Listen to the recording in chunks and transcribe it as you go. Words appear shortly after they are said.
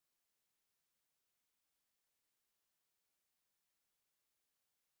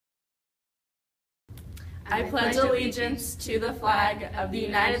I pledge allegiance to the flag of the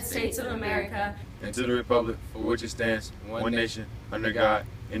United States of America and to the republic for which it stands, one nation, under God,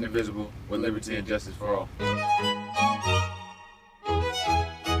 indivisible, with liberty and justice for all.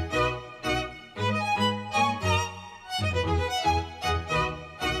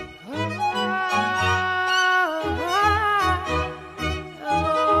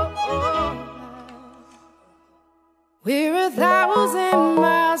 We're 1,000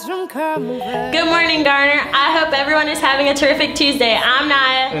 miles from comfort. Good morning, Garner. I hope everyone is having a terrific Tuesday. I'm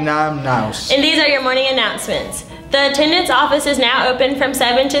Naya. And I'm Niles. And these are your morning announcements. The attendance office is now open from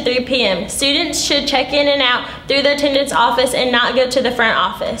 7 to 3 p.m. Students should check in and out through the attendance office and not go to the front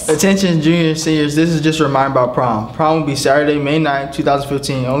office. Attention juniors and seniors, this is just a reminder about prom. Prom will be Saturday, May 9,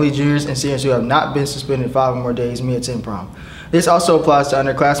 2015. Only juniors and seniors who have not been suspended 5 or more days may attend prom. This also applies to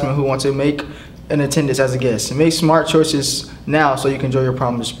underclassmen who want to make an attendance as a guest. Make smart choices now so you can enjoy your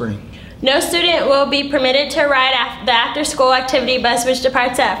prom this spring. No student will be permitted to ride the after-school activity bus, which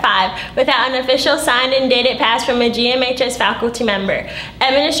departs at 5, without an official signed and dated pass from a GMHS faculty member.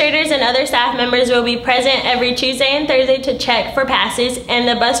 Administrators and other staff members will be present every Tuesday and Thursday to check for passes, and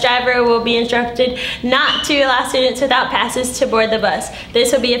the bus driver will be instructed not to allow students without passes to board the bus.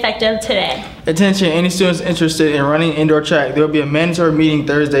 This will be effective today. Attention, any students interested in running indoor track, there will be a mandatory meeting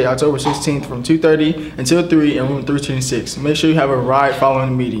Thursday, October 16th from 2:30 until 3 in room 326. Make sure you have a ride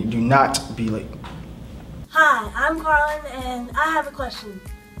following the meeting. Do not be late. Hi, I'm Carlin and I have a question.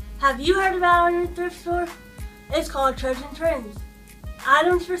 Have you heard about our new thrift store? It's called Trojan Trends.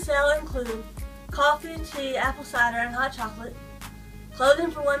 Items for sale include coffee, tea, apple cider, and hot chocolate, clothing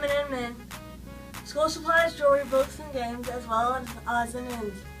for women and men, school supplies, jewelry, books, and games, as well as odds and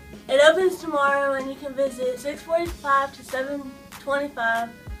ends. It opens tomorrow and you can visit 6:45 to 7:25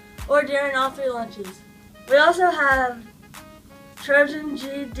 or during all 3 lunches. We also have Trojan G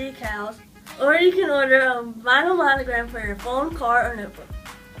decals, or you can order a vinyl monogram for your phone, car, or notebook.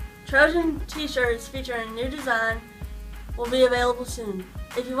 Trojan t-shirts featuring a new design will be available soon.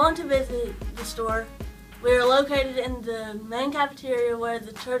 If you want to visit the store, we are located in the main cafeteria where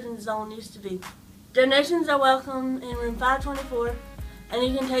the Trojan zone used to be. Donations are welcome in room 524, and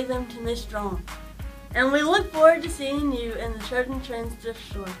you can take them to Miss Strong. And we look forward to seeing you in the Trojan Trends thrift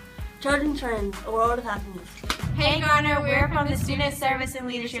store. Trojan Trends, a world of happiness. Hey Garner, we're from the Student Service and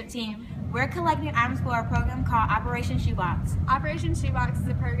Leadership Team. We're collecting items for a program called Operation Shoebox. Operation Shoebox is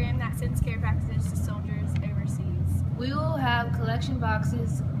a program that sends care packages to soldiers overseas. We will have collection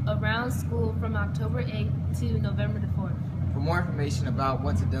boxes around school from October 8th to November the 4th. For more information about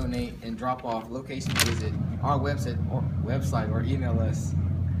what to donate and drop off, location visit our website or email us.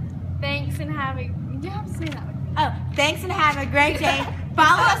 Thanks and have a Thanks and have a great day.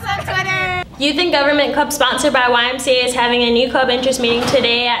 Follow us on Twitter. Youth and Government Club, sponsored by YMCA, is having a new club interest meeting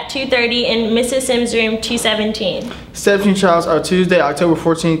today at 2:30 in Mrs. Sims room 217. Reception trials are Tuesday, October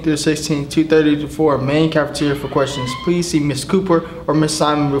 14th through 16th, 2:30 to 4, main cafeteria for questions. Please see Miss Cooper or Miss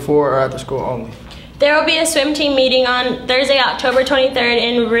Simon before or after school only. There will be a swim team meeting on Thursday, October 23rd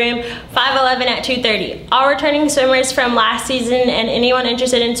in room 511 at 2:30. All returning swimmers from last season and anyone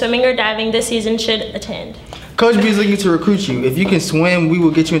interested in swimming or diving this season should attend. Coach B is looking to recruit you. If you can swim, we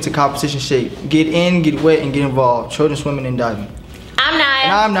will get you into competition shape. Get in, get wet, and get involved. Children swimming and diving. I'm Naya.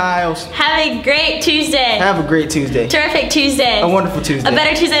 And I'm Niles. Have a great Tuesday. Have a great Tuesday. Terrific Tuesday. A wonderful Tuesday. A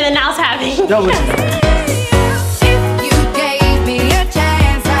better Tuesday than Niles having. Double Tuesday.